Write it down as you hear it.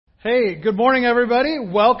Hey, good morning, everybody.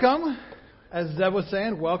 Welcome. As Zeb was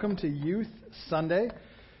saying, welcome to Youth Sunday.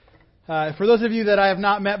 For those of you that I have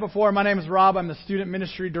not met before, my name is Rob. I'm the Student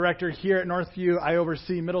Ministry Director here at Northview. I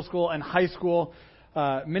oversee middle school and high school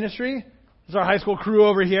ministry. This is our high school crew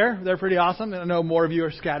over here. They're pretty awesome. I know more of you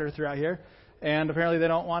are scattered throughout here. And apparently they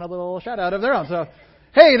don't want a little shout out of their own. So,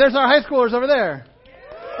 hey, there's our high schoolers over there.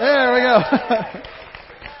 There we go.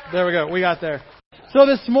 There we go. We got there. So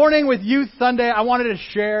this morning with Youth Sunday, I wanted to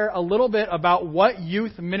share a little bit about what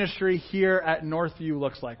youth ministry here at Northview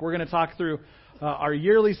looks like. We're going to talk through our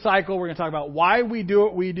yearly cycle. We're going to talk about why we do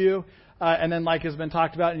what we do. And then like has been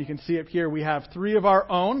talked about, and you can see it here, we have 3 of our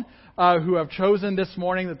own who have chosen this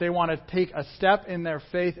morning that they want to take a step in their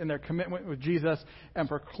faith, in their commitment with Jesus, and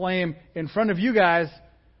proclaim in front of you guys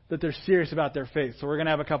that they're serious about their faith. So we're going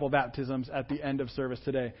to have a couple baptisms at the end of service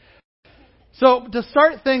today. So to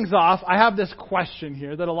start things off, I have this question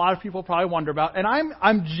here that a lot of people probably wonder about, and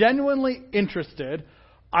I'm genuinely interested.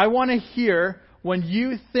 I want to hear, when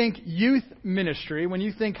you think youth ministry, when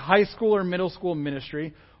you think high school or middle school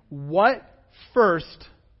ministry, what first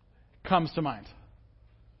comes to mind?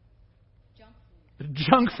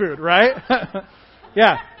 Junk food, right?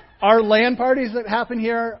 Yeah. Our LAN parties that happen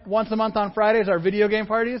here once a month on Fridays, our video game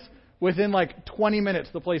parties, within like 20 minutes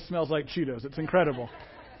the place smells like Cheetos. It's incredible.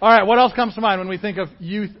 All right, what else comes to mind when we think of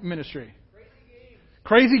youth ministry?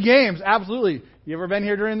 Crazy games, absolutely. You ever been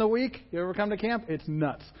here during the week? You ever come to camp? It's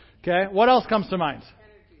nuts. Okay, what else comes to mind?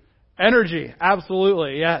 Energy,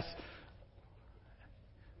 absolutely, yes.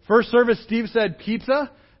 First service, Steve said pizza.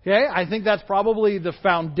 Okay, I think that's probably the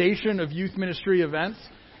foundation of youth ministry events.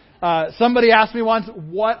 Somebody asked me once,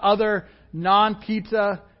 what other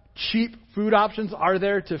non-pizza, cheap food options are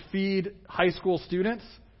there to feed high school students?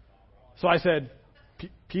 So I said,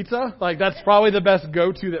 pizza? Like, that's probably the best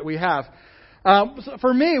go-to that we have. So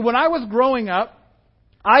for me, when I was growing up,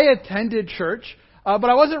 I attended church, but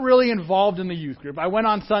I wasn't really involved in the youth group. I went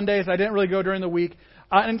on Sundays. I didn't really go during the week.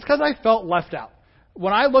 And it's because I felt left out.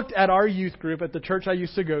 When I looked at our youth group at the church I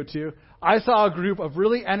used to go to, I saw a group of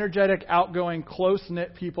really energetic, outgoing,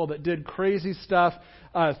 close-knit people that did crazy stuff,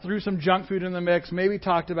 threw some junk food in the mix, maybe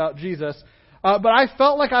talked about Jesus. But I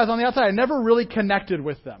felt like I was on the outside. I never really connected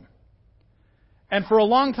with them. And for a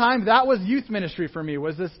long time, that was youth ministry for me,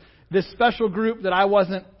 was this special group that I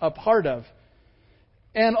wasn't a part of.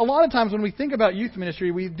 And a lot of times when we think about youth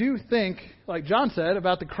ministry, we do think, like John said,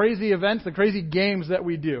 about the crazy events, the crazy games that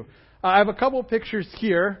we do. I have a couple pictures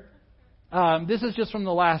here. This is just from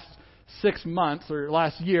the last 6 months or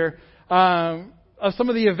last year of some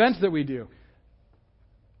of the events that we do.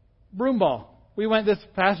 Broom ball. We went this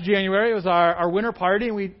past January. It was our winter party,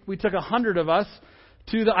 and we took 100 of us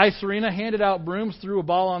to the ice arena, handed out brooms, threw a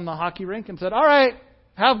ball on the hockey rink, and said, all right,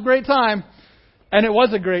 have a great time. And it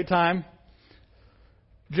was a great time.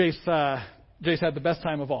 Jace had the best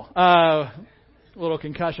time of all. A little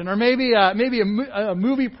concussion. Or maybe a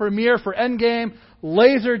movie premiere for Endgame,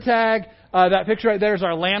 laser tag. That picture right there is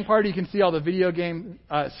our LAN party. You can see all the video game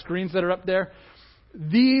screens that are up there.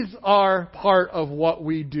 These are part of what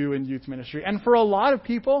we do in youth ministry. And for a lot of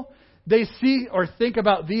people, they see or think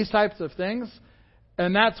about these types of things,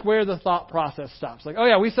 and that's where the thought process stops. Like, oh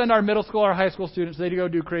yeah, we send our middle school or high school students, they go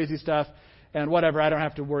do crazy stuff, and whatever, I don't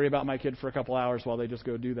have to worry about my kid for a couple hours while they just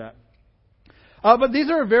go do that. But these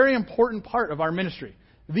are a very important part of our ministry.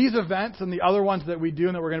 These events and the other ones that we do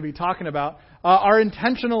and that we're going to be talking about are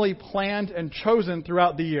intentionally planned and chosen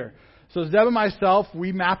throughout the year. So Zeb and myself,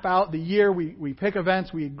 we map out the year, we pick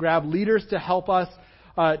events, we grab leaders to help us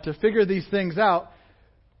to figure these things out,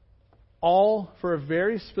 all for a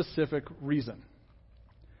very specific reason.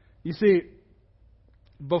 You see,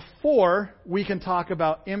 before we can talk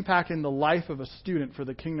about impacting the life of a student for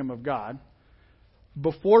the kingdom of God,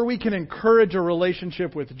 before we can encourage a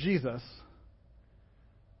relationship with Jesus,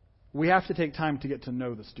 we have to take time to get to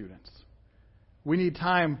know the students. We need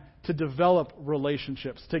time to develop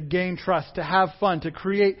relationships, to gain trust, to have fun, to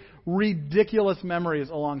create ridiculous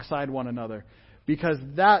memories alongside one another, because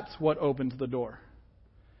that's what opens the door.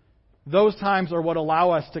 Those times are what allow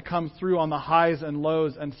us to come through on the highs and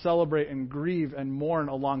lows and celebrate and grieve and mourn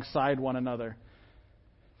alongside one another.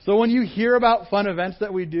 So when you hear about fun events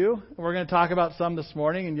that we do, and we're going to talk about some this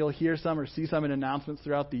morning, and you'll hear some or see some in announcements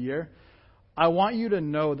throughout the year, I want you to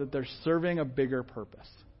know that they're serving a bigger purpose.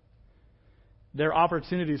 They're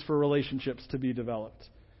opportunities for relationships to be developed.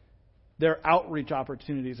 They're outreach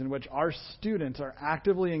opportunities in which our students are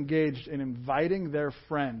actively engaged in inviting their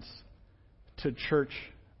friends to church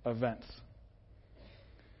events.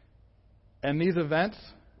 And these events,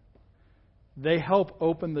 they help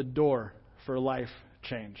open the door for life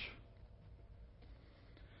change.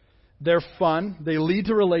 They're fun, they lead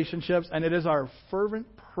to relationships, and it is our fervent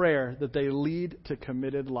prayer that they lead to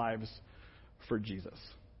committed lives for Jesus.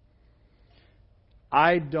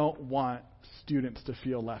 I don't want students to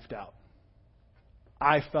feel left out.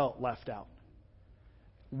 I felt left out.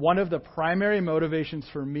 One of the primary motivations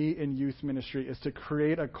for me in youth ministry is to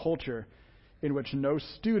create a culture in which no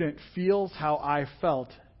student feels how I felt.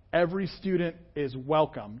 Every student is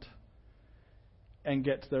welcomed and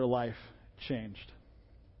gets their life changed.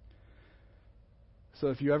 So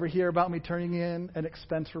if you ever hear about me turning in an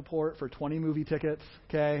expense report for 20 movie tickets,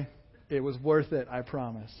 okay, it was worth it, I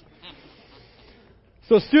promise.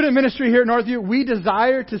 So student ministry here at Northview, we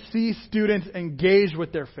desire to see students engage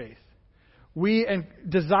with their faith. We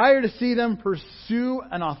desire to see them pursue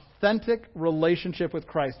an authentic relationship with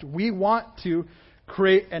Christ. We want to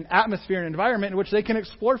create an atmosphere and environment in which they can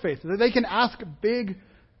explore faith, that they can ask big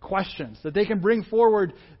questions, that they can bring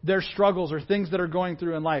forward their struggles or things that are going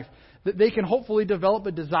through in life, that they can hopefully develop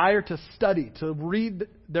a desire to study, to read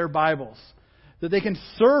their Bibles, that they can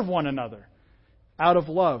serve one another out of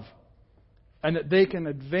love, and that they can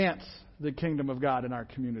advance the kingdom of God in our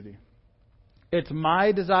community. It's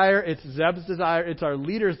my desire, it's Zeb's desire, it's our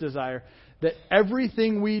leaders' desire that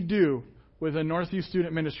everything we do within Northview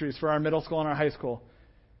Student Ministries for our middle school and our high school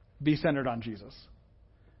be centered on Jesus.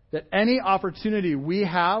 That any opportunity we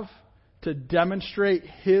have to demonstrate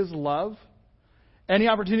His love, any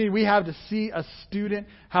opportunity we have to see a student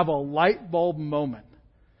have a light bulb moment,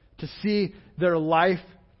 to see their life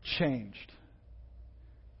changed,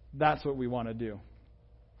 that's what we want to do.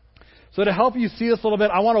 So to help you see this a little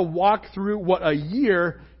bit, I want to walk through what a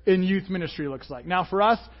year in youth ministry looks like. Now for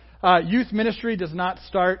us, youth ministry does not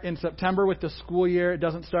start in September with the school year. It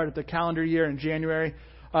doesn't start at the calendar year in January.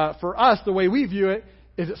 For us, the way we view it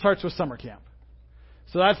is it starts with summer camp.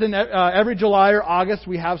 So that's in every July or August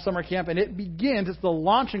we have summer camp, and it begins, it's the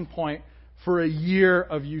launching point for a year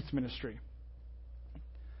of youth ministry.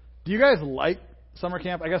 Do you guys like summer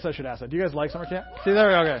camp? I guess I should ask that. Do you guys like summer camp? See, there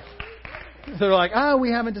we go. Okay. So they're like,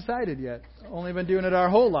 we haven't decided yet. Only been doing it our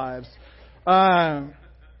whole lives.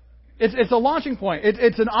 It's a launching point.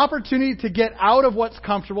 It's an opportunity to get out of what's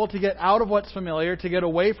comfortable, to get out of what's familiar, to get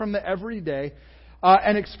away from the everyday,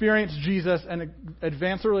 and experience Jesus and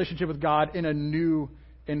advance a relationship with God in a new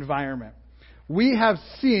environment. We have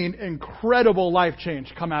seen incredible life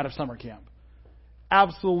change come out of summer camp.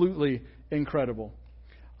 Absolutely incredible.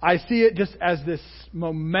 I see it just as this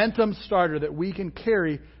momentum starter that we can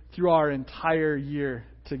carry through our entire year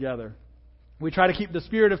together. We try to keep the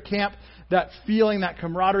spirit of camp, that feeling, that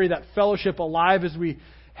camaraderie, that fellowship alive as we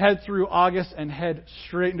head through August and head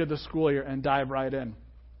straight into the school year and dive right in.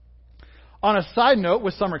 On a side note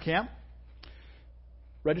with summer camp,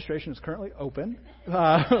 registration is currently open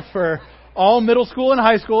for all middle school and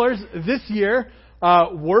high schoolers. This year,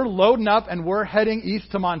 we're loading up and we're heading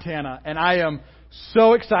east to Montana. And I am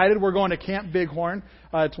so excited. We're going to Camp Bighorn.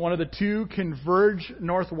 It's one of the two Converge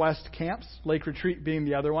Northwest camps, Lake Retreat being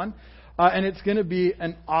the other one. And it's going to be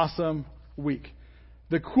an awesome week.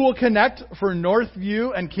 The cool connect for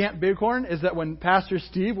Northview and Camp Bighorn is that when Pastor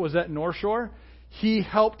Steve was at North Shore, he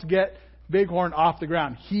helped get Bighorn off the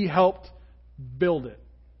ground. He helped build it.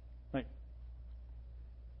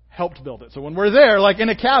 Helped build it. So when we're there, like in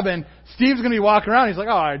a cabin, Steve's going to be walking around. He's like,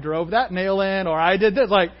 I drove that nail in, or I did this.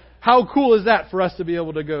 Like, how cool is that for us to be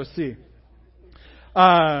able to go see?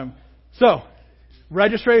 So,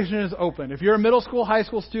 registration is open. If you're a middle school, high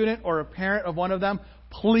school student, or a parent of one of them,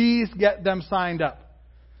 please get them signed up.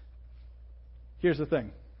 Here's the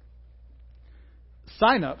thing.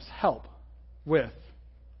 Sign-ups help with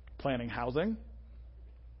planning housing,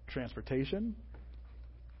 transportation,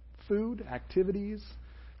 food, activities,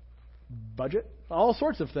 budget, all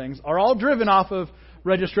sorts of things are all driven off of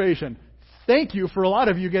registration. Thank you for a lot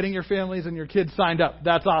of you getting your families and your kids signed up.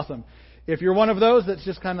 That's awesome. If you're one of those that's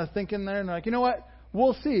just kind of thinking there and like, you know what,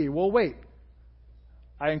 we'll see, we'll wait.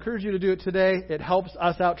 I encourage you to do it today. It helps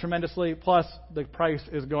us out tremendously. Plus, the price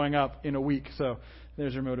is going up in a week, so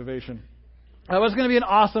there's your motivation. That was going to be an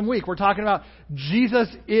awesome week. We're talking about Jesus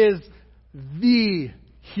is the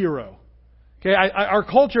hero. Okay, our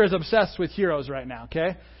culture is obsessed with heroes right now,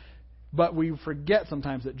 okay? But we forget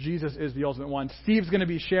sometimes that Jesus is the ultimate one. Steve's going to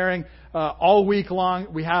be sharing all week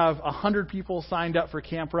long. We have 100 people signed up for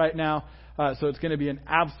camp right now. So it's going to be an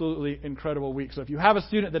absolutely incredible week. So if you have a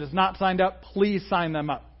student that is not signed up, please sign them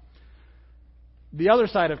up. The other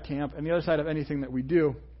side of camp and the other side of anything that we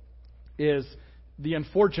do is the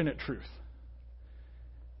unfortunate truth.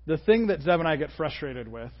 The thing that Zeb and I get frustrated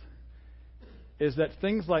with is that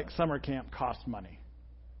things like summer camp cost money.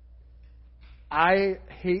 I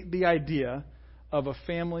hate the idea of a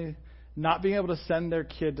family not being able to send their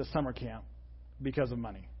kid to summer camp because of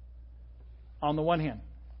money. On the one hand,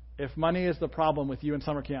 if money is the problem with you in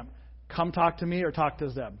summer camp, come talk to me or talk to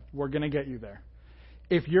Zeb. We're going to get you there.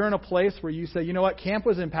 If you're in a place where you say, you know what, camp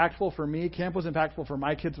was impactful for me, camp was impactful for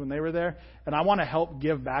my kids when they were there, and I want to help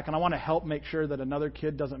give back, and I want to help make sure that another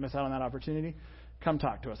kid doesn't miss out on that opportunity, come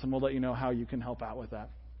talk to us, and we'll let you know how you can help out with that.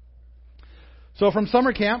 So from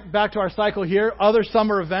summer camp, back to our cycle here, other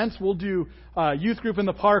summer events, we'll do youth group in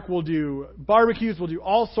the park, we'll do barbecues, we'll do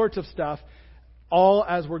all sorts of stuff, all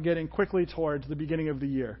as we're getting quickly towards the beginning of the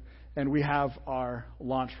year. And we have our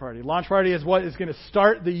launch party. Launch party is what is going to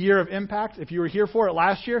start the year of impact. If you were here for it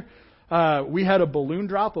last year, we had a balloon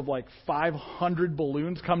drop of like 500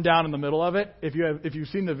 balloons come down in the middle of it. If you've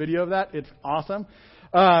seen the video of that, it's awesome.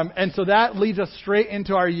 And so that leads us straight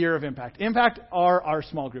into our year of impact. Impact are our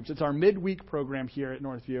small groups. It's our midweek program here at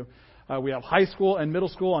Northview. We have high school and middle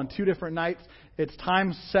school on 2 different nights. It's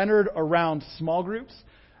time centered around small groups.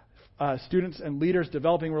 Students and leaders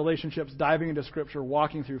developing relationships, diving into Scripture,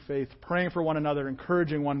 walking through faith, praying for one another,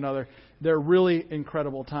 encouraging one another. They're really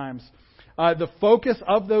incredible times. The focus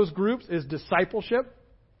of those groups is discipleship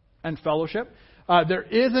and fellowship. There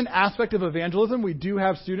is an aspect of evangelism. We do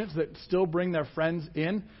have students that still bring their friends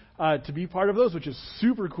in to be part of those, which is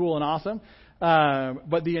super cool and awesome.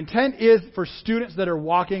 But the intent is for students that are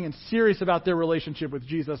walking and serious about their relationship with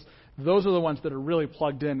Jesus. Those are the ones that are really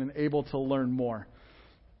plugged in and able to learn more.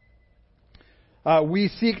 We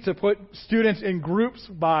seek to put students in groups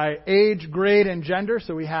by age, grade, and gender.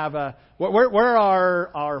 So we have where are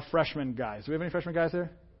our freshmen guys? Do we have any freshman guys here?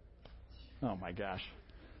 Oh my gosh.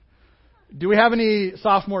 Do we have any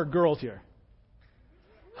sophomore girls here?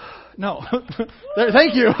 No.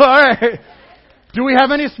 Thank you. All right. Do we have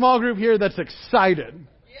any small group here that's excited?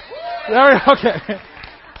 Okay.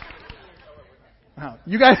 Wow.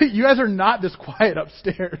 You guys are not this quiet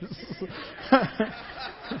upstairs.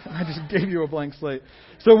 I just gave you a blank slate.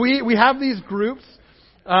 So we have these groups.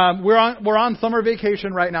 We're on summer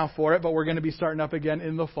vacation right now for it, but we're going to be starting up again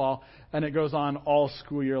in the fall, and it goes on all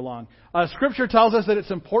school year long. Scripture tells us that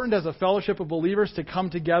it's important as a fellowship of believers to come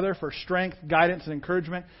together for strength, guidance, and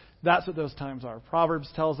encouragement. That's what those times are. Proverbs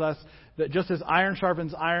tells us that just as iron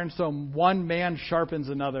sharpens iron, so one man sharpens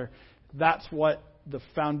another. That's what the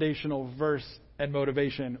foundational verse and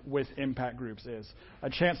motivation with impact groups is. A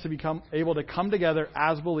chance to become able to come together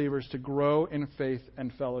as believers to grow in faith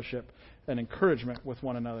and fellowship and encouragement with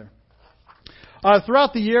one another.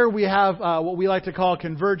 Throughout the year, we have what we like to call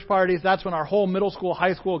converge parties. That's when our whole middle school,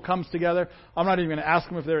 high school comes together. I'm not even going to ask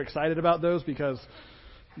them if they're excited about those because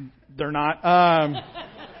they're not.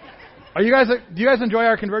 Do you guys enjoy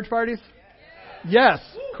our converge parties? Yes.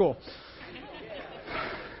 Cool.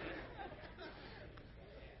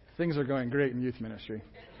 Things are going great in youth ministry.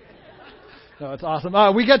 No, it's awesome.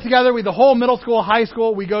 We get together with the whole middle school, high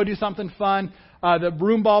school. We go do something fun. The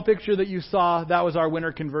broom ball picture that you saw, that was our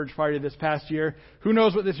winter converge party this past year. Who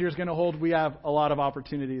knows what this year's going to hold? We have a lot of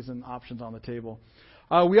opportunities and options on the table.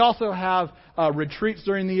 We also have retreats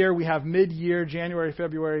during the year. We have mid-year, January,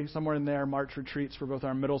 February, somewhere in there, March retreats for both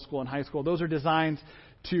our middle school and high school. Those are designed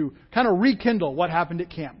to kind of rekindle what happened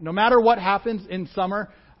at camp. No matter what happens in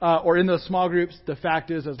summer, or in those small groups, the fact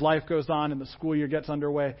is, as life goes on and the school year gets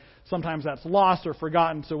underway, sometimes that's lost or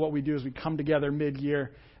forgotten. So what we do is we come together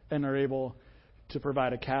mid-year and are able to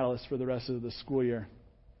provide a catalyst for the rest of the school year.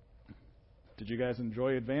 Did you guys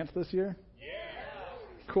enjoy Advance this year? Yeah.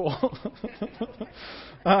 Cool.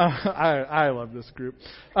 I love this group.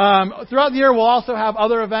 Throughout the year, we'll also have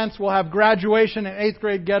other events. We'll have graduation and 8th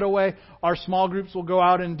grade getaway. Our small groups will go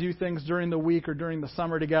out and do things during the week or during the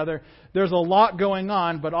summer together. There's a lot going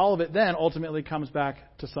on, but all of it then ultimately comes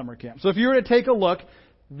back to summer camp. So if you were to take a look,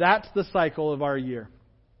 that's the cycle of our year.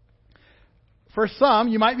 For some,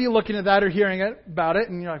 you might be looking at that or hearing about it,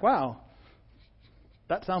 and you're like, wow,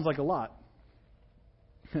 that sounds like a lot.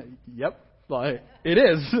 Yep, well, it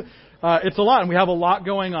is. It's a lot, and we have a lot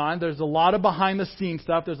going on. There's a lot of behind-the-scenes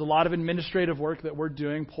stuff. There's a lot of administrative work that we're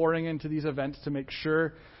doing, pouring into these events to make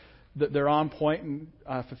sure that they're on point and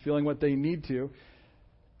fulfilling what they need to.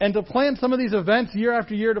 And to plan some of these events year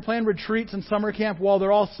after year, to plan retreats and summer camp, while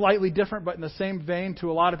they're all slightly different, but in the same vein, to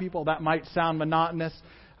a lot of people, that might sound monotonous.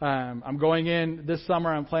 I'm going in this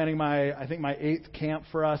summer. I'm planning my 8th camp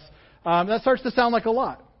for us. That starts to sound like a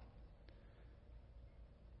lot.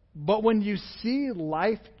 But when you see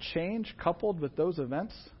life change coupled with those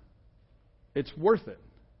events, it's worth it.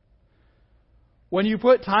 When you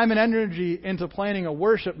put time and energy into planning a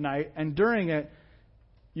worship night, and during it,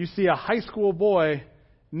 you see a high school boy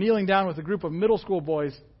kneeling down with a group of middle school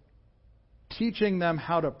boys, teaching them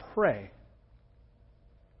how to pray.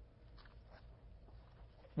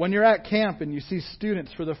 When you're at camp and you see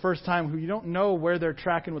students for the first time who you don't know where they're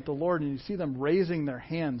tracking with the Lord, and you see them raising their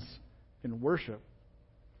hands in worship.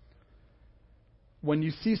 When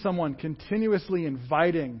you see someone continuously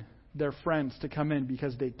inviting their friends to come in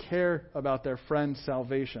because they care about their friend's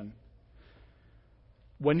salvation.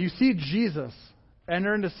 When you see Jesus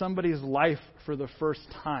enter into somebody's life for the first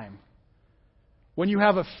time. When you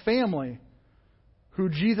have a family who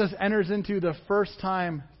Jesus enters into the first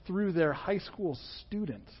time through their high school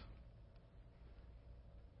student.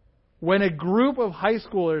 When a group of high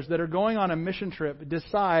schoolers that are going on a mission trip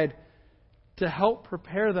decide to help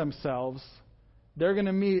prepare themselves, they're going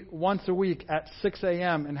to meet once a week at 6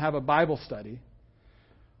 a.m. and have a Bible study.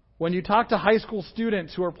 When you talk to high school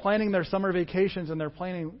students who are planning their summer vacations and they're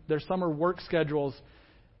planning their summer work schedules,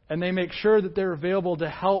 and they make sure that they're available to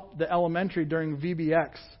help the elementary during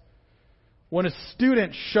VBX. When a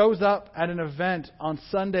student shows up at an event on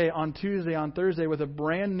Sunday, on Tuesday, on Thursday with a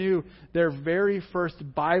brand new, their very first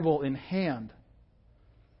Bible in hand.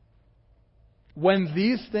 When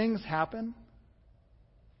these things happen,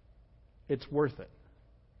 it's worth it.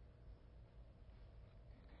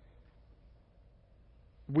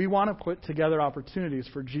 We want to put together opportunities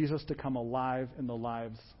for Jesus to come alive in the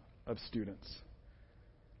lives of students.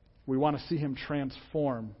 We want to see Him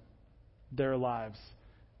transform their lives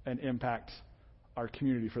and impact our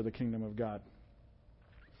community for the kingdom of God.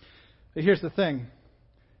 But here's the thing.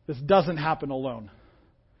 This doesn't happen alone.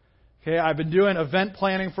 Okay, I've been doing event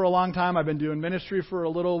planning for a long time. I've been doing ministry for a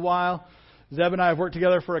little while. Zeb and I have worked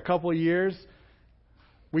together for a couple of years.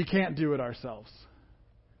 We can't do it ourselves.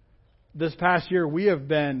 This past year, we have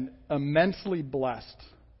been immensely blessed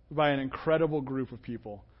by an incredible group of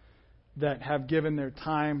people that have given their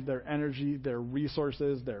time, their energy, their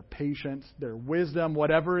resources, their patience, their wisdom,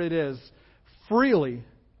 whatever it is, freely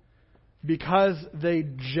because they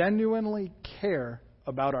genuinely care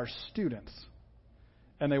about our students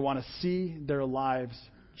and they want to see their lives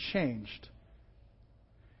changed.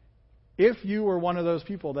 If you were one of those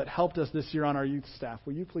people that helped us this year on our youth staff,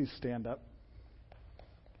 will you please stand up?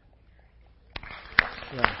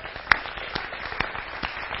 Yeah.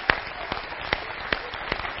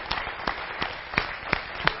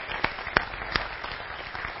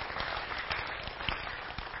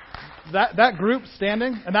 That group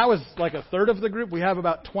standing, and that was like a third of the group. We have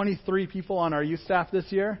about 23 people on our youth staff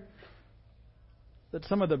this year. That's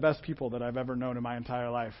some of the best people that I've ever known in my entire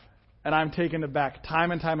life. And I'm taken aback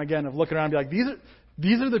time and time again of looking around and be like,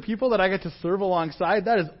 these are the people that I get to serve alongside?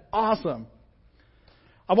 That is awesome.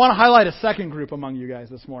 I want to highlight a second group among you guys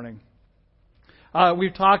this morning.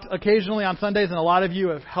 We've talked occasionally on Sundays, and a lot of you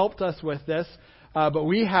have helped us with this, but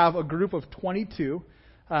we have a group of 22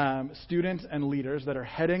 students and leaders that are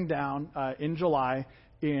heading down in July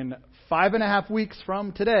in 5.5 weeks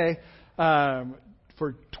from today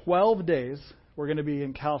for 12 days. We're going to be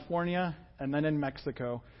in California and then in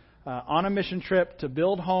Mexico on a mission trip to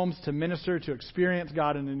build homes, to minister, to experience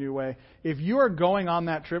God in a new way. If you are going on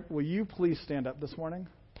that trip, will you please stand up this morning?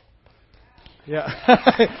 Yeah.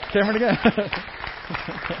 Cameron again.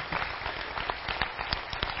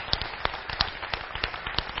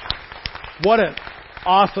 What an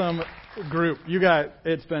awesome group. You guys,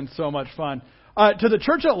 it's been so much fun. To the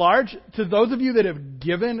church at large, to those of you that have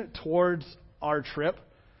given towards our trip,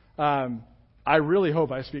 I really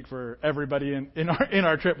hope I speak for everybody in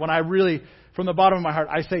our trip when I really, from the bottom of my heart,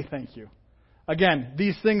 I say thank you. Again,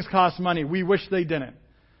 these things cost money. We wish they didn't.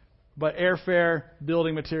 But airfare,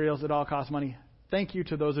 building materials, it all costs money. Thank you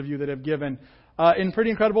to those of you that have given in pretty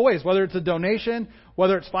incredible ways, whether it's a donation,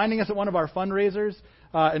 whether it's finding us at one of our fundraisers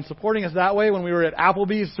and supporting us that way. When we were at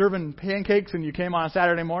Applebee's serving pancakes and you came on a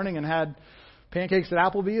Saturday morning and had pancakes at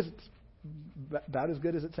Applebee's, it's about as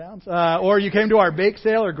good as it sounds. Or you came to our bake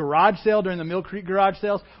sale or garage sale during the Mill Creek garage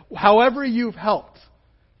sales. However you've helped,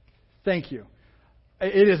 thank you.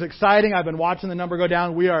 It is exciting. I've been watching the number go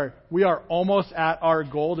down. We are almost at our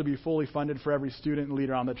goal to be fully funded for every student and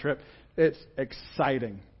leader on the trip. It's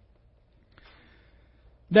exciting.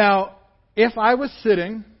 Now, if I was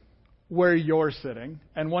sitting where you're sitting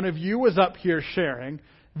and one of you was up here sharing,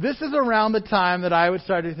 this is around the time that I would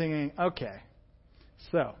start thinking, okay,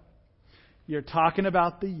 so you're talking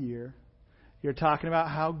about the year. You're talking about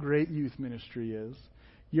how great youth ministry is.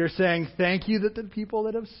 You're saying thank you to the people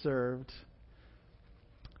that have served.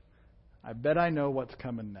 I bet I know what's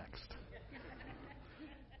coming next.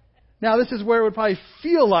 Now, this is where it would probably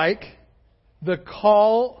feel like the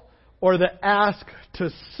call or the ask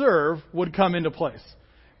to serve would come into place.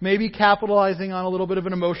 Maybe capitalizing on a little bit of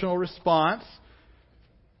an emotional response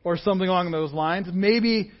or something along those lines.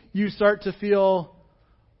 Maybe you start to feel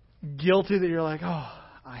guilty that you're like, oh,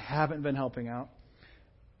 I haven't been helping out.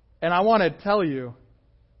 And I want to tell you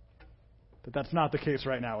that that's not the case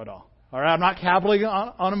right now at all. All right, I'm not capitalizing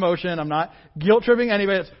on emotion. I'm not guilt-tripping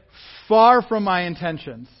anybody. It's far from my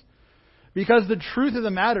intentions. Because the truth of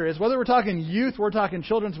the matter is, whether we're talking youth, we're talking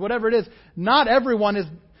children's, whatever it is, not everyone is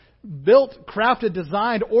built, crafted,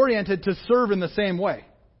 designed, oriented to serve in the same way.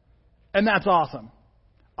 And that's awesome.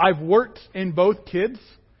 I've worked in both kids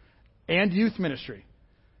and youth ministry.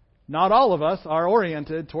 Not all of us are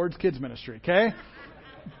oriented towards kids ministry, okay?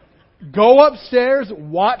 Go upstairs,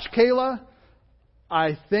 watch Kayla.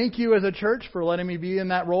 I thank you as a church for letting me be in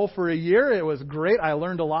that role for a year. It was great. I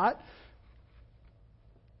learned a lot.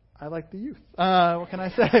 I like the youth. What can I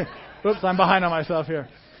say? Oops, I'm behind on myself here.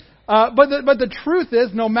 But the truth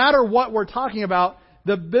is, no matter what we're talking about,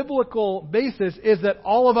 the biblical basis is that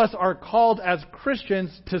all of us are called as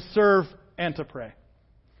Christians to serve and to pray.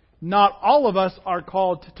 Not all of us are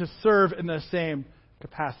called to serve in the same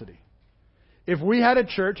capacity. If we had a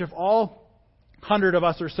church, if all 100 of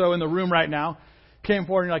us or so in the room right now came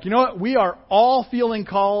forward and you're like, you know what, we are all feeling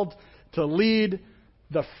called to lead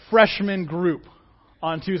the freshman group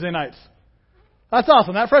on Tuesday nights. That's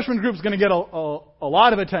awesome. That freshman group is going to get a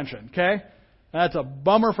lot of attention, okay? That's a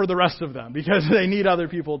bummer for the rest of them because they need other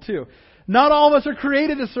people too. Not all of us are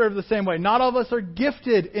created to serve the same way. Not all of us are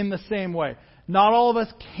gifted in the same way. Not all of us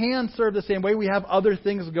can serve the same way. We have other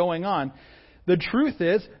things going on. The truth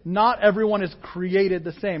is, not everyone is created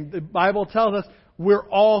the same. The Bible tells us we're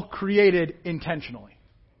all created intentionally.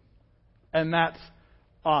 And that's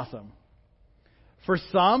awesome. For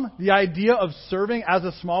some, the idea of serving as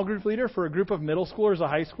a small group leader for a group of middle schoolers or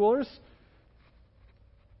high schoolers,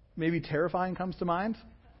 maybe terrifying comes to mind.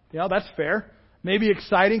 That's fair. Maybe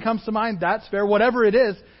exciting comes to mind. That's fair. Whatever it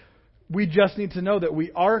is, we just need to know that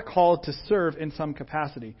we are called to serve in some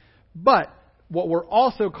capacity. But what we're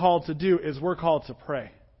also called to do is we're called to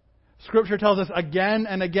pray. Scripture tells us again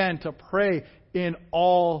and again to pray in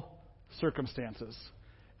all circumstances.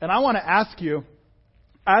 And I want to ask you,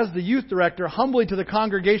 as the youth director, humbly to the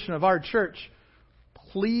congregation of our church,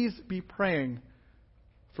 please be praying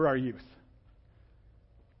for our youth.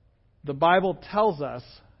 The Bible tells us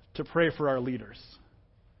to pray for our leaders.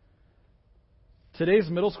 Today's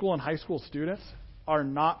middle school and high school students are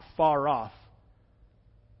not far off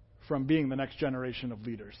from being the next generation of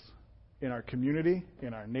leaders in our community,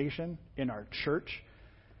 in our nation, in our church.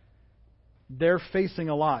 They're facing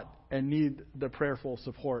a lot and need the prayerful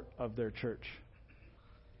support of their church.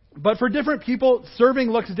 But for different people, serving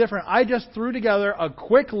looks different. I just threw together a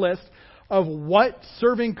quick list of what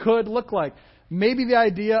serving could look like. Maybe the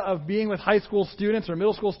idea of being with high school students or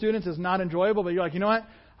middle school students is not enjoyable, but you're like, you know what?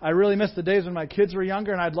 I really miss the days when my kids were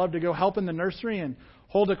younger and I'd love to go help in the nursery and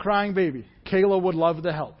hold a crying baby. Kayla would love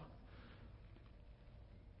the help.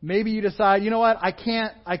 Maybe you decide, you know what? I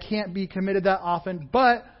can't be committed that often,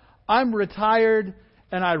 but I'm retired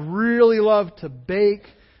and I really love to bake.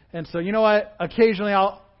 And so, you know what? Occasionally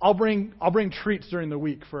I'll bring treats during the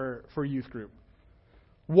week for youth group.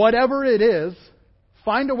 Whatever it is,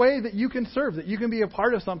 find a way that you can serve, that you can be a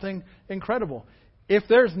part of something incredible. If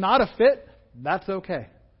there's not a fit, that's okay.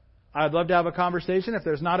 I'd love to have a conversation. If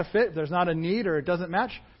there's not a fit, if there's not a need or it doesn't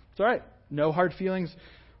match, it's all right. No hard feelings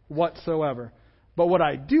whatsoever. But what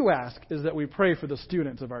I do ask is that we pray for the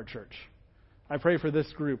students of our church. I pray for this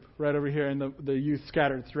group right over here and the youth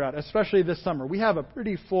scattered throughout, especially this summer. We have a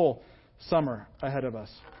pretty full summer ahead of us.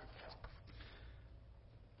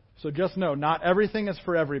 So just know, not everything is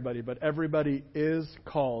for everybody, but everybody is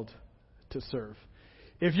called to serve.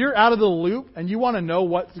 If you're out of the loop and you want to know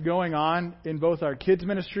what's going on in both our kids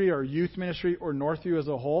ministry or youth ministry or Northview as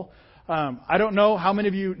a whole, I don't know how many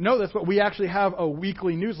of you know this, but we actually have a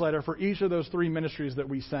weekly newsletter for each of those 3 ministries that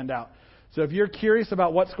we send out. So if you're curious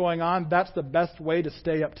about what's going on, that's the best way to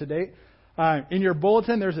stay up to date. In your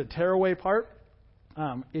bulletin, there's a tearaway part.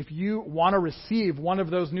 If you want to receive one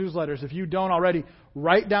of those newsletters, if you don't already,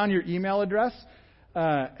 write down your email address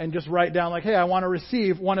and just write down like, hey, I want to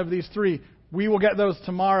receive one of these 3. We will get those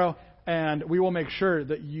tomorrow, and we will make sure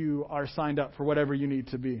that you are signed up for whatever you need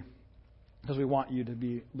to be, because we want you to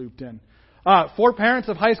be looped in. For parents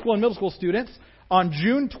of high school and middle school students, on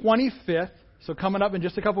June 25th, so coming up in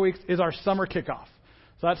just a couple weeks, is our summer kickoff.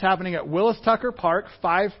 So that's happening at Willis Tucker Park,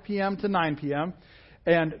 5 p.m. to 9 p.m.,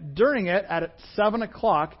 and during it, at 7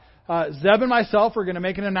 o'clock, Zeb and myself are going to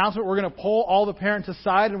make an announcement. We're going to pull all the parents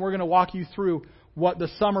aside, and we're going to walk you through what the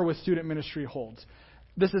Summer with Student Ministry holds.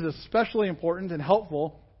 This is especially important and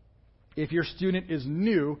helpful if your student is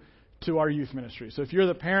new to our youth ministry. So if you're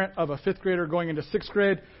the parent of a 5th grader going into 6th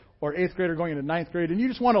grade or 8th grader going into 9th grade, and you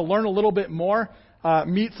just want to learn a little bit more,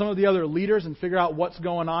 meet some of the other leaders and figure out what's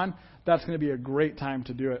going on, that's going to be a great time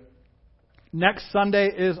to do it. Next Sunday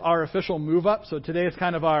is our official move up. So today is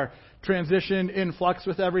kind of our transition in flux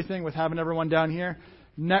with everything, with having everyone down here.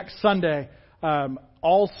 Next Sunday,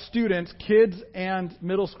 all students, kids and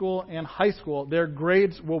middle school and high school, their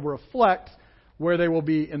grades will reflect where they will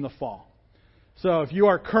be in the fall. So if you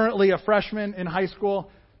are currently a freshman in high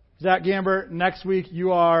school, Zach Gamber, next week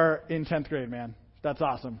you are in 10th grade, man. That's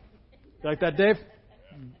awesome. You like that, Dave?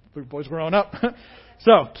 The boy's growing up.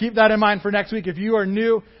 So keep that in mind for next week. If you are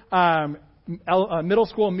new, middle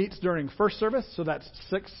school meets during first service, so that's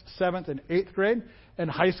 6th, 7th, and 8th grade. And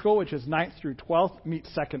high school, which is 9th through 12th,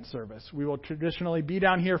 meets second service. We will traditionally be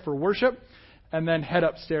down here for worship and then head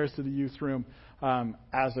upstairs to the youth room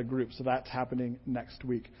as a group. So that's happening next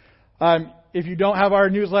week. If you don't have our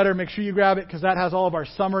newsletter, make sure you grab it because that has all of our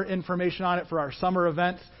summer information on it for our summer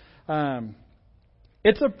events.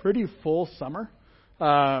 It's a pretty full summer.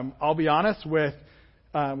 I'll be honest with,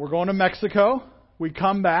 we're going to Mexico. We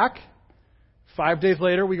come back. 5 days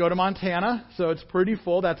later, we go to Montana, so it's pretty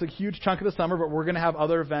full. That's a huge chunk of the summer, but we're going to have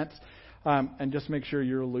other events, and just make sure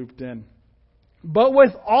you're looped in. But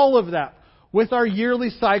with all of that, with our yearly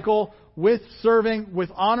cycle, with serving, with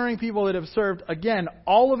honoring people that have served, again,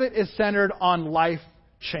 all of it is centered on life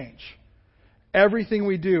change. Everything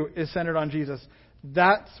we do is centered on Jesus.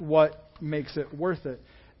 That's what makes it worth it.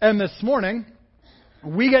 And this morning,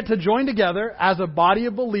 we get to join together as a body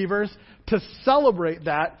of believers to celebrate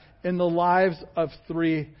that in the lives of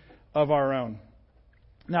 3 of our own.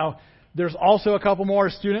 Now, there's also a couple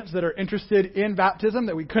more students that are interested in baptism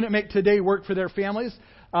that we couldn't make today work for their families,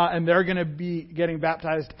 and they're going to be getting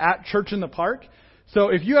baptized at Church in the Park. So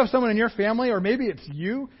if you have someone in your family, or maybe it's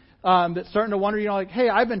you, that's starting to wonder, like, hey,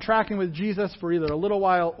 I've been tracking with Jesus for either a little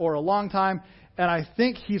while or a long time, and I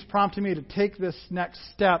think he's prompting me to take this next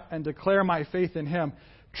step and declare my faith in him.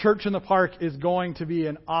 Church in the Park is going to be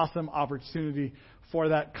an awesome opportunity for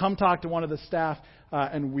that. Come talk to one of the staff,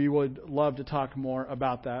 and we would love to talk more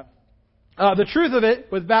about that. The truth of it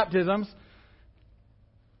with baptisms,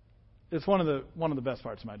 it's one of the best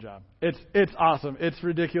parts of my job. It's awesome. It's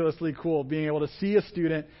ridiculously cool being able to see a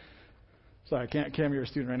student. Sorry, Cam, you're a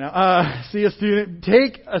student right now. See a student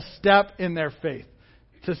take a step in their faith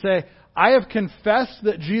to say, I have confessed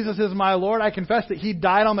that Jesus is my Lord. I confess that he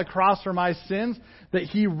died on the cross for my sins, that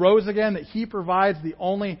he rose again, that he provides the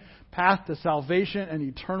only path to salvation and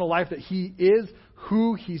eternal life, that he is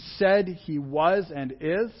who he said he was and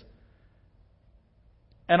is.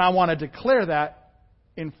 And I want to declare that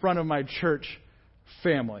in front of my church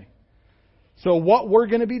family. So what we're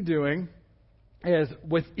going to be doing is,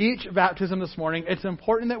 with each baptism this morning, it's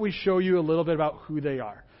important that we show you a little bit about who they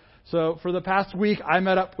are. So for the past week, I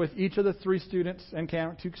met up with each of the 3 students and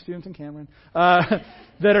 2 students and Cameron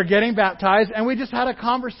that are getting baptized, and we just had a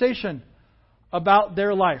conversation about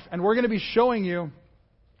their life. And we're going to be showing you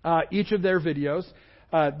each of their videos.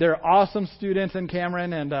 They're awesome students and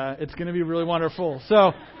Cameron, and it's going to be really wonderful.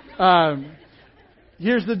 So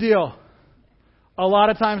here's the deal. A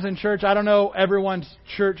lot of times in church, I don't know everyone's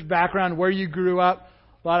church background, where you grew up.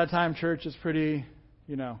 A lot of time church is pretty,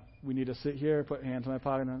 we need to sit here, put hands in my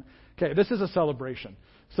pocket. Okay, this is a celebration.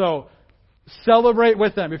 So celebrate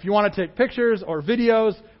with them. If you want to take pictures or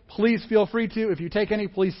videos, please feel free to. If you take any,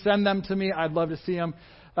 please send them to me. I'd love to see them.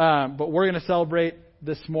 But we're going to celebrate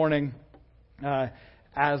this morning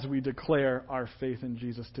as we declare our faith in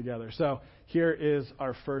Jesus together. So here is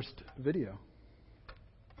our first video.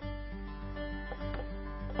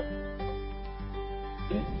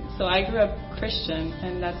 So I grew up Christian,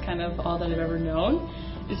 and that's kind of all that I've ever known.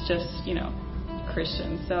 It's just,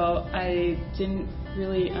 Christian. So I didn't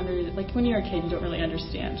really when you're a kid, you don't really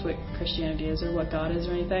understand what Christianity is or what God is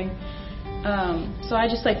or anything. So I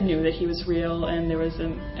just knew that he was real, and there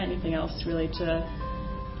wasn't anything else really to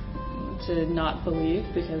not believe,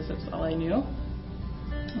 because that's all I knew.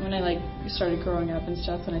 When I started growing up and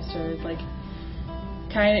stuff, and I started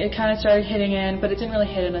it kind of started hitting in, but it didn't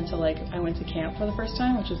really hit in until I went to camp for the first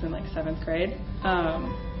time, which was in 7th grade,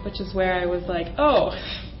 which is where I was oh,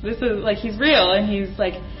 this is he's real, and he's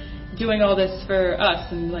doing all this for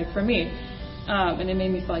us and for me, and it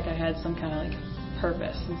made me feel like I had some kind of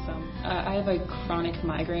purpose and some. I have a chronic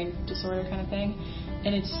migraine disorder kind of thing,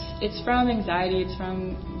 and it's from anxiety, it's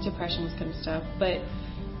from depression, this kind of stuff, but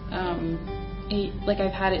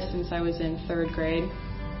I've had it since I was in 3rd grade.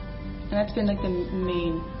 And that's been the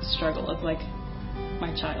main struggle of my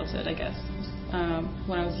childhood, I guess.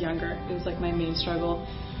 When I was younger, it was my main struggle.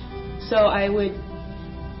 So I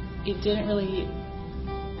didn't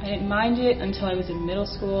mind it until I was in middle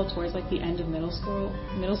school, towards the end of middle school,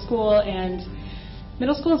 and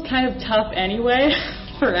middle school is kind of tough anyway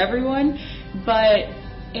for everyone, but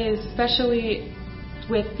especially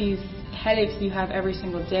with these headaches you have every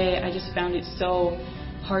single day, I just found it so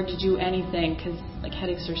hard to do anything because like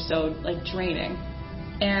headaches are so like draining.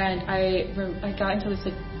 And I got into this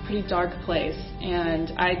like pretty dark place,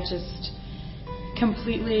 and I just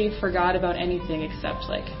completely forgot about anything except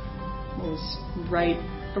like what was right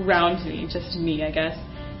around me, just me, I guess.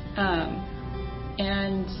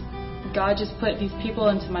 And God just put these people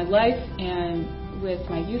into my life, and with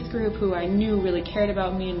my youth group who I knew really cared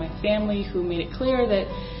about me, and my family who made it clear that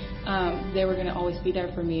they were going to always be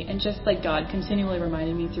there for me. And just like God continually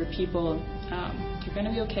reminded me through people, you're going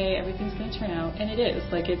to be okay, everything's going to turn out. And it is.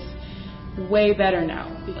 Like, it's way better now.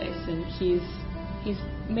 And He's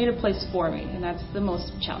made a place for me, and that's the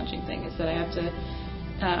most challenging thing, is that I have to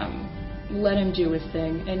let Him do His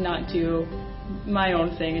thing and not do my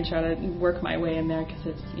own thing and try to work my way in there, because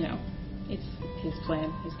it's, it's His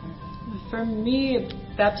plan, His plan. For me,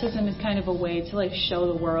 baptism is kind of a way to like show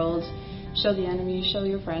the world, show the enemy, show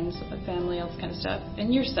your friends, family, all this kind of stuff,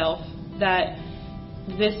 and yourself, that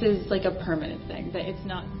this is like a permanent thing, that it's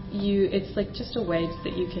not you, it's like just a way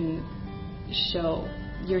that you can show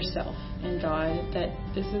yourself and God that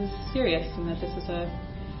this is serious and that this is a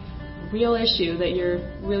real issue that you're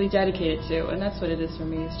really dedicated to. And that's what it is for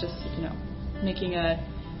me. It's just, making a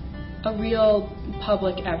real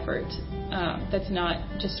public effort that's not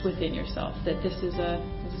just within yourself, that this is a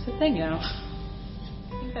thing now.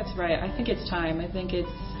 I think that's right. I think it's time. I think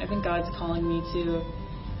God's calling me to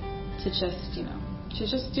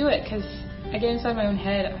just do it, because I get inside my own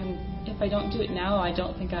head. If I don't do it now, I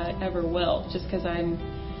don't think I ever will, just because I'm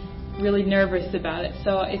really nervous about it.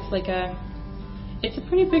 So it's like it's a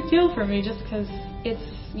pretty big deal for me, just because it's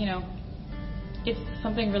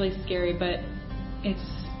something really scary, but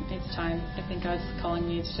it's time. I think God's calling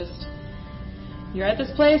me. It's just, you're at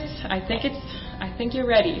this place. I think you're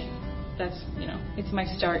ready. That's, it's my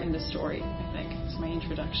start in the story, I think. It's my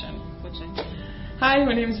introduction, Hi,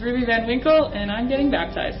 my name is Ruby Van Winkle, and I'm getting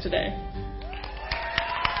baptized today.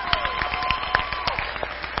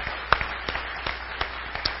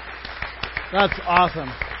 That's awesome.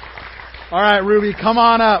 All right, Ruby, come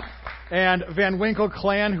on up. And Van Winkle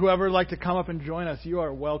clan, whoever would like to come up and join us, you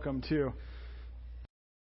are welcome too.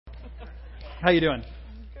 How you doing?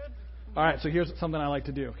 Good. All right, so here's something I like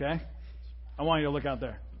to do, okay? I want you to look out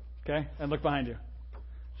there, okay? And look behind you.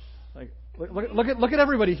 Like, look at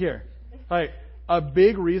everybody here. Like, a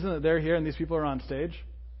big reason that they're here and these people are on stage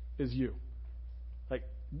is you. Like,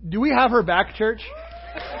 do we have her back, church?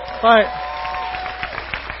 All right.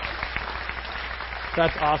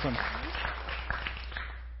 That's awesome.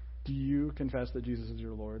 Do you confess that Jesus is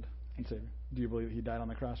your Lord and Savior? Do you believe that He died on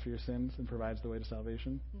the cross for your sins and provides the way to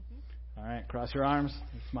salvation? Mm-hmm. All right, cross your arms.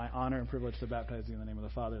 It's my honor and privilege to baptize you in the name of the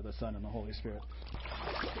Father, the Son, and the Holy Spirit.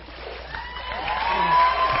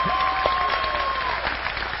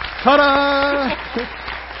 Ta-da!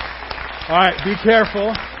 All right, be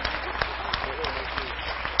careful.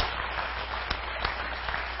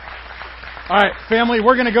 All right, family,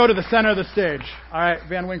 we're going to go to the center of the stage. All right,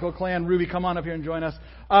 Van Winkle clan, Ruby, come on up here and join us.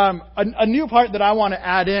 A new part that I want to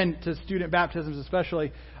add in to student baptisms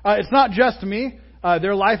especially, it's not just me.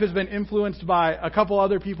 Their life has been influenced by a couple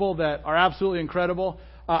other people that are absolutely incredible.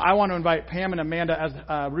 I want to invite Pam and Amanda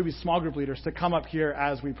as Ruby's small group leaders to come up here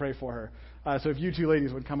as we pray for her. So if you two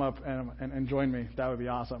ladies would come up and join me, that would be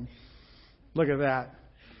awesome. Look at that.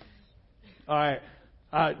 All right.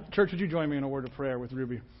 Church, would you join me in a word of prayer with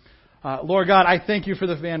Ruby? Lord God, I thank you for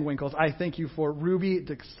the Van Winkles. I thank you for Ruby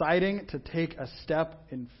deciding to take a step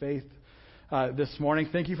in faith this morning.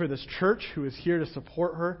 Thank you for this church who is here to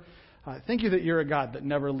support her. Thank you that you're a God that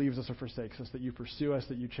never leaves us or forsakes us, that you pursue us,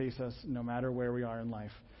 that you chase us no matter where we are in life.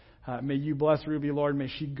 May you bless Ruby, Lord. May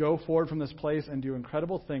she go forward from this place and do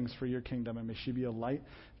incredible things for your kingdom, and may she be a light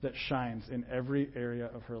that shines in every area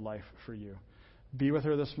of her life for you. Be with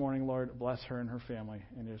her this morning, Lord. Bless her and her family.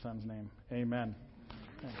 In your Son's name, amen.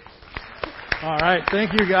 All right.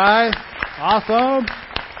 Thank you, guys. Awesome.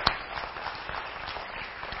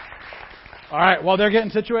 All right. While they're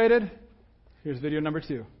getting situated, here's video number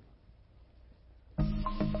 2.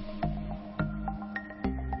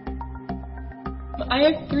 I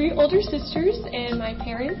have 3 older sisters and my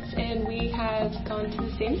parents, and we have gone to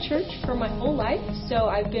the same church for my whole life. So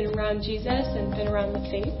I've been around Jesus and been around the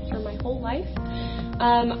faith for my whole life.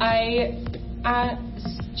 I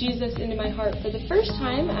asked Jesus into my heart for the first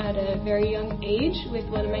time at a very young age with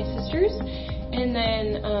one of my sisters. And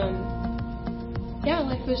then,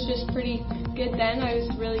 life was just pretty good then. I was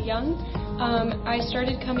really young. I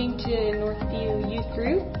started coming to Northview Youth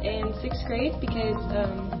Group in 6th grade because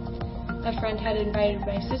a friend had invited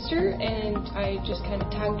my sister, and I just kind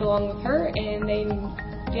of tagged along with her, and then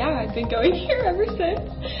yeah, I've been going here ever since.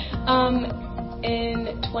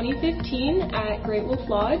 In 2015 at Great Wolf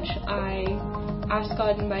Lodge, I asked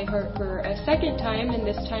God in my heart for a second time, and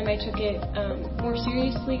this time I took it more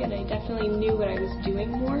seriously, and I definitely knew what I was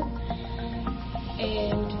doing more.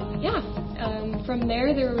 And yeah, from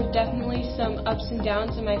there were definitely some ups and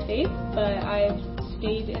downs in my faith, but I've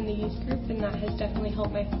stayed in the youth group, and that has definitely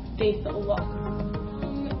helped my faith a lot.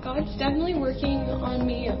 God's definitely working on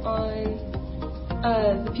me on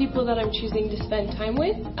the people that I'm choosing to spend time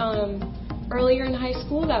with. Earlier in high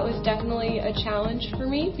school, that was definitely a challenge for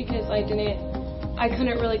me because I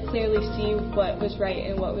couldn't really clearly see what was right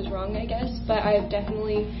and what was wrong, I guess. But I've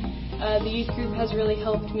definitely, the youth group has really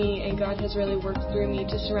helped me, and God has really worked through me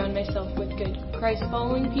to surround myself with good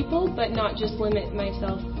Christ-following people, but not just limit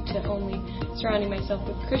myself to only surrounding myself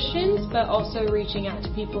with Christians, but also reaching out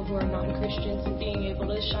to people who are non-Christians and being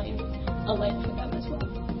able to shine a light for them as well.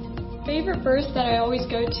 Favorite verse that I always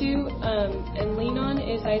go to and lean on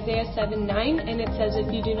is Isaiah 7:9, and it says,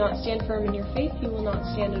 "If you do not stand firm in your faith, you will not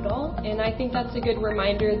stand at all." And I think that's a good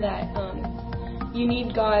reminder that you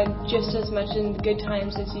need God just as much in the good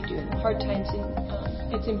times as you do in the hard times, and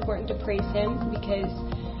it's important to praise Him because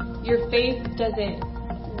your faith doesn't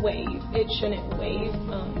wave. It shouldn't wave.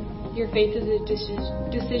 Your faith is a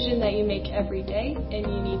decision that you make every day, and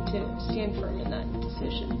you need to stand firm in that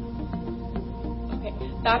decision.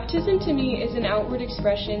 Baptism to me is an outward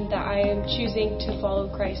expression that I am choosing to follow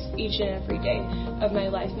Christ each and every day of my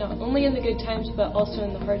life, not only in the good times but also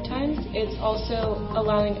in the hard times. It's also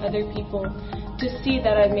allowing other people to see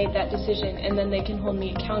that I've made that decision, and then they can hold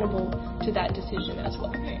me accountable to that decision as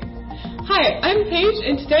well. Hi, I'm Paige,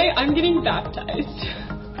 and today I'm getting baptized.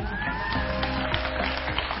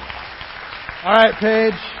 All right,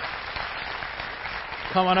 Paige.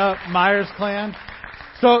 Coming up, Myers Clan.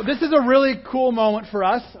 So this is a really cool moment for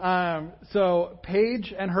us. So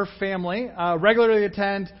Paige and her family regularly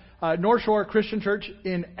attend North Shore Christian Church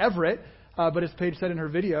in Everett. But as Paige said in her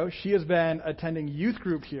video, she has been attending youth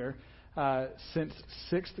group here since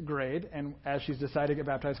 6th grade. And as she's decided to get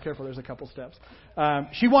baptized, careful, there's a couple steps.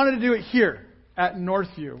 She wanted to do it here at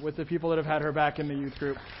Northview with the people that have had her back in the youth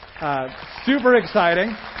group. Super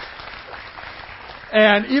exciting.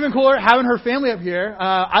 And even cooler, having her family up here.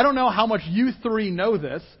 I don't know how much you three know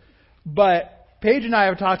this, but Paige and I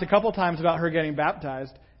have talked a couple times about her getting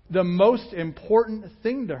baptized. The most important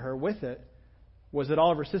thing to her with it was that all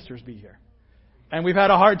of her sisters be here. And we've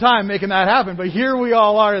had a hard time making that happen, but here we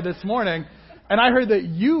all are this morning. And I heard that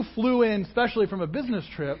you flew in specially from a business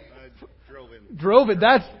trip. Drove in.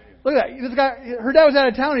 Look at that. This guy, her dad was out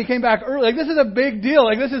of town and he came back early. Like, this is a big deal.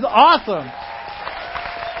 Like, this is awesome.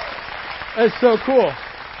 That's so cool.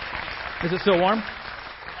 Is it still warm?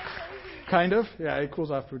 Kind of? Yeah, it cools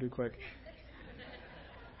off pretty quick.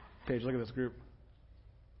 Paige, look at this group.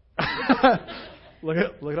 Look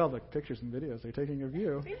at all the pictures and videos they're taking of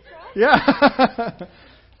you. Yeah.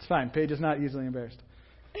 It's fine. Paige is not easily embarrassed.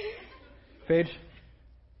 Paige,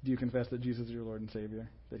 do you confess that Jesus is your Lord and Savior,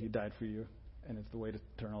 that He died for you, and it's the way to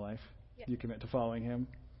eternal life? Yes. Do you commit to following Him?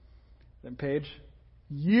 Then Paige,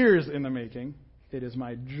 years in the making, it is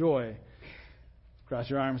my joy. Cross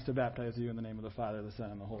your arms to baptize you in the name of the Father, the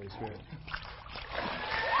Son, and the Holy Spirit.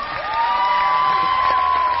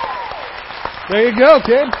 There you go,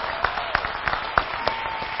 kid.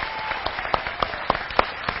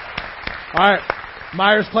 All right,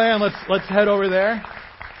 Myers Clan, let's head over there.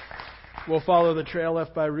 We'll follow the trail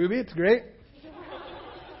left by Ruby. It's great.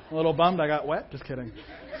 A little bummed I got wet. Just kidding.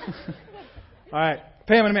 All right,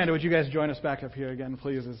 Pam and Amanda, would you guys join us back up here again,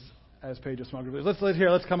 please, as Paige is small group.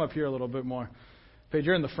 Let's come up here a little bit more. Paige,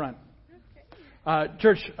 you're in the front.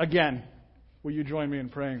 Church, again, will you join me in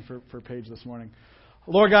praying for Paige this morning?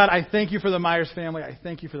 Lord God, I thank you for the Myers family. I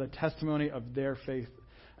thank you for the testimony of their faith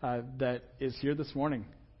that is here this morning.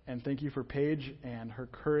 And thank you for Paige and her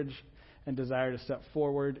courage and desire to step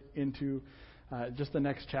forward into just the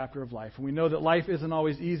next chapter of life. And we know that life isn't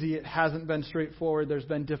always easy. It hasn't been straightforward. There's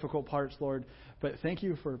been difficult parts, Lord. But thank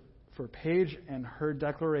you for Paige and her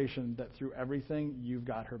declaration that through everything, you've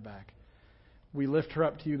got her back. We lift her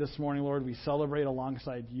up to you this morning, Lord. We celebrate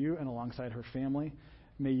alongside you and alongside her family.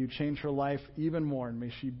 May you change her life even more, and may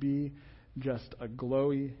she be just a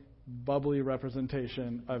glowy, bubbly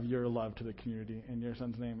representation of your love to the community. In your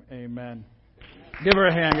Son's name, amen. Give her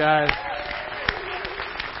a hand, guys.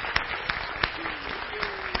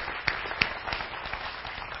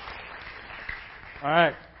 All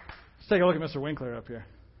right. Let's take a look at Mr. Winkler up here.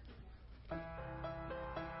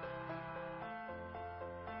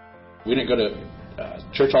 We didn't go to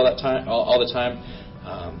church all the time.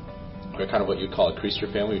 We're kind of what you'd call a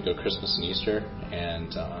Creaster family. We'd go Christmas and Easter,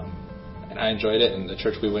 and and I enjoyed it. And the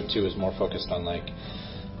church we went to was more focused on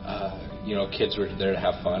kids were there to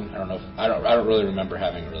have fun. I don't really remember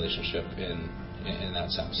having a relationship in that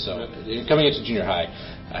sense. So coming into junior high,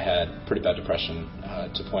 I had pretty bad depression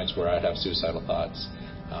to points where I'd have suicidal thoughts.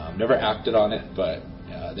 Never acted on it, but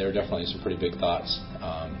there were definitely some pretty big thoughts.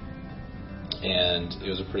 And it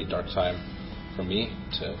was a pretty dark time for me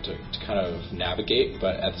to kind of navigate,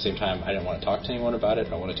 but at the same time, I didn't want to talk to anyone about it.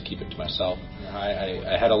 I wanted to keep it to myself.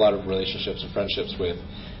 I had a lot of relationships and friendships with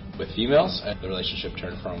females. The relationship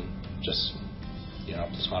turned from just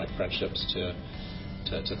platonic friendships to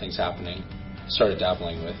things happening. Started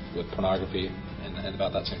dabbling with pornography and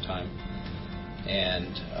about that same time,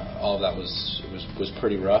 and all of that was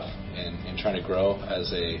pretty rough in trying to grow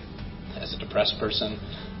as a depressed person.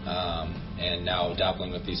 And now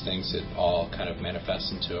dabbling with these things, it all kind of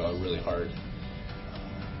manifests into a really hard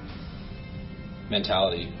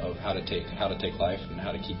mentality of how to take life and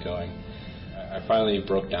how to keep going. I finally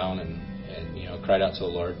broke down and cried out to the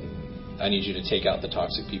Lord. And I need you to take out the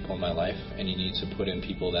toxic people in my life, and you need to put in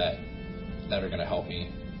people that are going to help me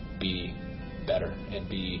be better and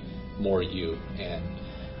be more you, and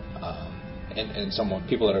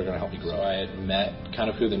people that are going to help me grow. I had met kind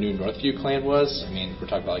of who the new Northview clan was. I mean, we're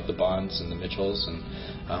talking about like the Bonds and the Mitchells, and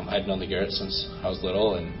I'd known the Garretts since I was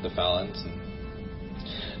little, and the Fallons.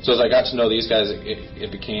 And so as I got to know these guys,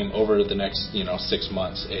 it became over the next 6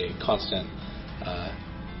 months a constant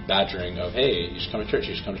badgering of, hey, you should come to church,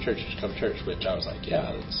 you should come to church, you should come to church, which I was like,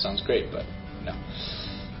 yeah, that sounds great, but no.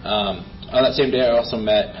 On that same day, I also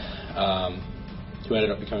met who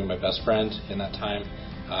ended up becoming my best friend in that time.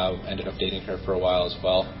 Ended up dating her for a while as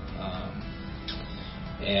well,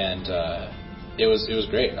 and it was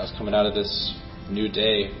great. I was coming out of this new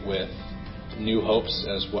day with new hopes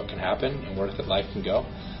as what can happen and where that life can go,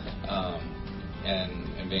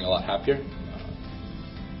 and being a lot happier.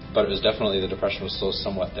 But it was definitely, the depression was still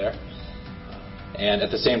somewhat there. And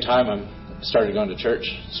at the same time, I started going to church,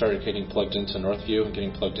 started getting plugged into Northview and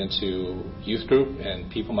getting plugged into youth group and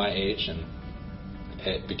people my age, and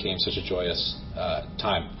it became such a joyous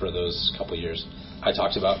time for those couple years. I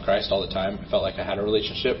talked about Christ all the time. I felt like I had a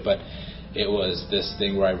relationship, but it was this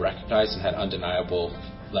thing where I recognized and had undeniable,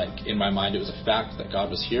 like in my mind it was a fact that God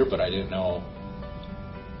was here, but I didn't know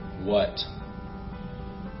what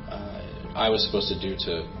I was supposed to do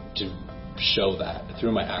to show that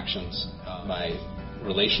through my actions. My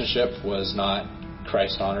relationship was not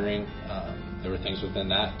Christ honoring. There were things within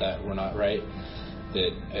that were not right.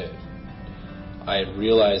 I had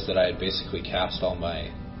realized that I had basically cast all my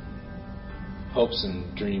hopes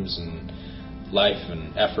and dreams and life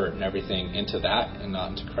and effort and everything into that and not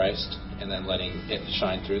into Christ, and then letting it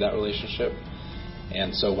shine through that relationship.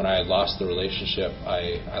 And so when I lost the relationship,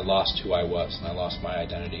 I lost who I was, and I lost my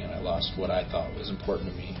identity, and I lost what I thought was important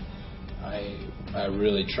to me. I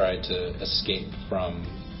really tried to escape from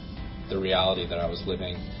the reality that I was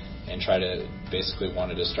living and try to basically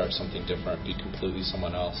wanted to start something different, be completely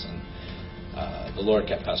someone else. And the Lord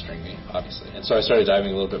kept pestering me, obviously. And so I started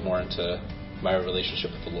diving a little bit more into my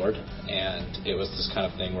relationship with the Lord. And it was this kind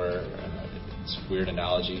of thing where, it's a weird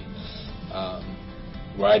analogy,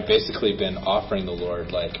 where I'd basically been offering the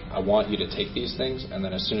Lord, like, I want you to take these things, and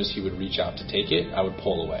then as soon as he would reach out to take it, I would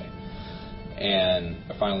pull away. And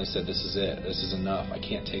I finally said, this is it. This is enough. I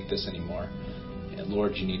can't take this anymore. And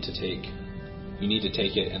Lord, you need to take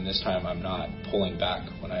it, and this time I'm not pulling back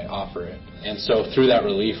when I offer it. And so through that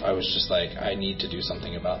relief, I was just like, I need to do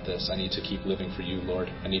something about this. I need to keep living for you, Lord.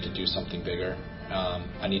 I need to do something bigger.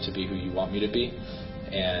 I need to be who you want me to be.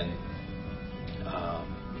 And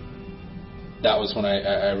that was when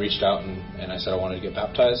I reached out and I said I wanted to get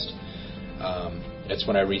baptized. It's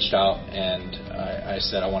when I reached out and I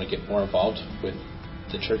said I want to get more involved with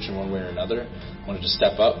the church in one way or another. I wanted to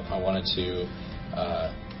step up. I wanted to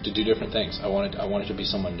do different things. I wanted to be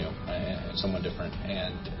someone new, someone different.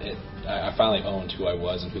 And I finally owned who I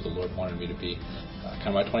was and who the Lord wanted me to be.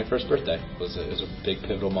 Kind of my 21st birthday was a big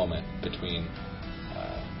pivotal moment between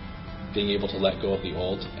being able to let go of the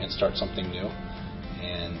old and start something new,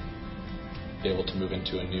 and be able to move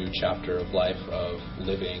into a new chapter of life of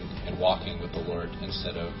living and walking with the Lord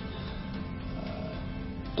instead of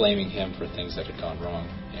blaming him for things that had gone wrong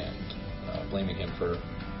and blaming him for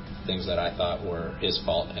things that I thought were his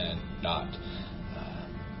fault and not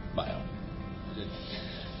my own.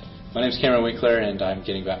 My name is Cameron Winkler, and I'm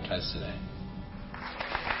getting baptized today.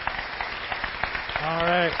 All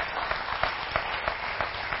right.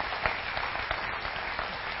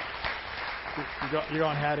 You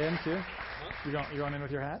going hat in too? You going in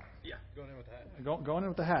with your hat? Yeah, going in with the hat. Going in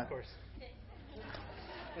with the hat. Of course.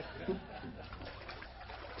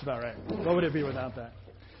 That's about right. What would it be without that?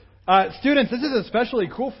 Students, this is especially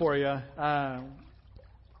cool for you.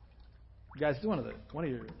 Guys, one of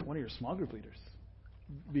your small group leaders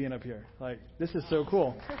being up here. Like, this is so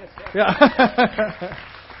cool. Yeah.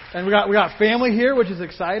 And we got family here, which is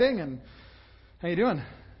exciting. And how you doing?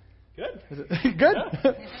 Good. Is it good?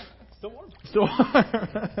 Yeah. Still warm. Still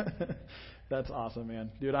warm. That's awesome,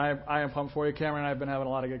 man. Dude, I am pumped for you. Cameron and I have been having a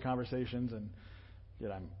lot of good conversations, and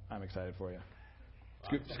dude, I'm excited for you.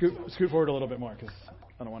 Scoot forward a little bit more, because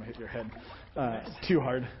I don't want to hit your head too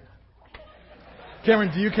hard.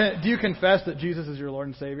 Cameron, do you confess that Jesus is your Lord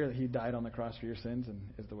and Savior, that He died on the cross for your sins and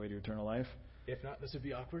is the way to eternal life? If not, this would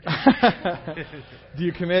be awkward. Do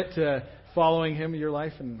you commit to following Him in your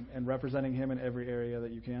life and representing Him in every area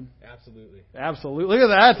that you can? Absolutely. Absolutely. Look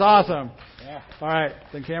at that. That's awesome. Yeah. All right.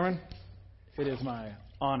 Then, Cameron, it is my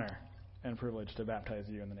honor and privilege to baptize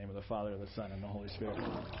you in the name of the Father, the Son, and the Holy Spirit.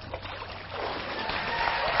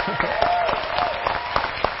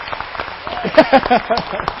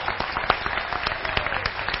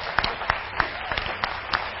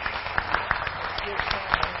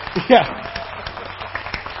 Yeah.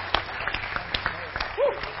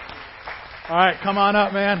 All right, come on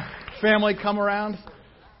up, man. Family, come around.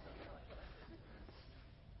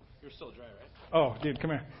 You're still dry, right? Oh, dude,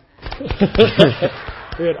 come here.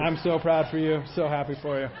 Dude, I'm so proud for you. So happy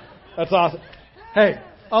for you. That's awesome. Hey,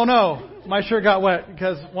 oh no, my shirt got wet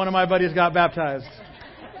because one of my buddies got baptized.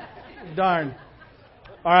 Darn.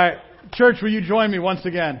 All right, church, will you join me once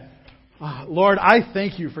again? Lord, I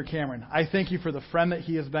thank you for Cameron. I thank you for the friend that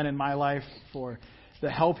he has been in my life, for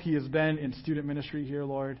the help he has been in student ministry here,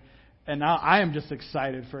 Lord. And now I am just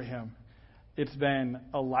excited for him. It's been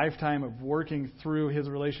a lifetime of working through his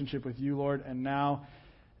relationship with you, Lord, and now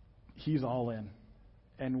he's all in.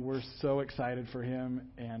 And we're so excited for him,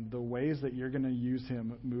 and the ways that you're going to use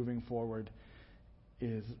him moving forward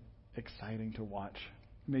is exciting to watch.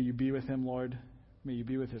 May you be with him, Lord. May you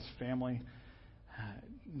be with his family.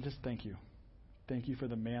 Just thank you. Thank you for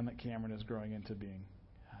the man that Cameron is growing into being.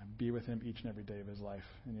 Be with him each and every day of his life.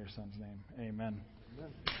 In your son's name, amen.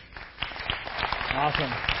 Amen.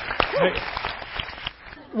 Awesome.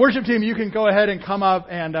 Hey, worship team, you can go ahead and come up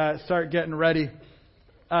and start getting ready.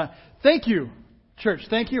 Thank you, church.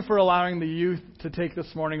 Thank you for allowing the youth to take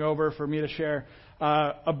this morning over for me to share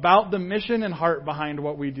about the mission and heart behind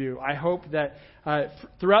what we do. I hope that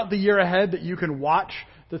throughout the year ahead that you can watch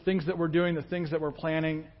the things that we're doing, the things that we're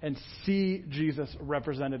planning, and see Jesus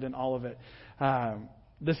represented in all of it.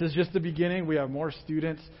 This is just the beginning. We have more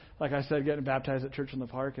students, like I said, getting baptized at Church in the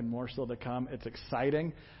Park, and more still to come. It's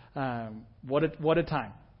exciting. What a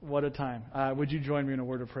time. What a time. Would you join me in a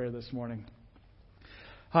word of prayer this morning?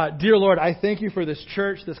 Dear Lord, I thank you for this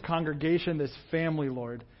church, this congregation, this family,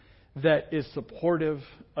 Lord, that is supportive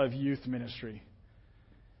of youth ministry.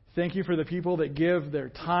 Thank you for the people that give their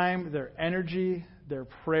time, their energy, their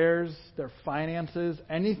prayers, their finances,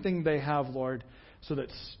 anything they have, Lord, so that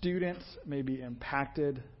students may be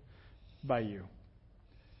impacted by you.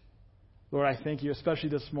 Lord, I thank you especially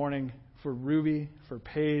this morning for Ruby, for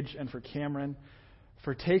Paige, and for Cameron,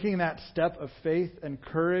 for taking that step of faith and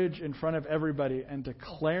courage in front of everybody and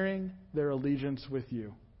declaring their allegiance with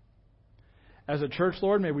you. As a church,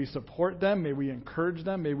 Lord, may we support them, may we encourage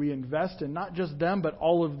them, may we invest in not just them, but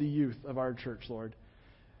all of the youth of our church, Lord.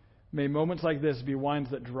 May moments like this be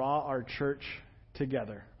ones that draw our church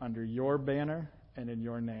together under your banner and in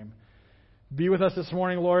your name. Be with us this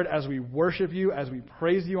morning, Lord, as we worship you, as we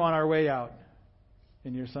praise you on our way out.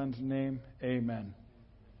 In your Son's name, amen.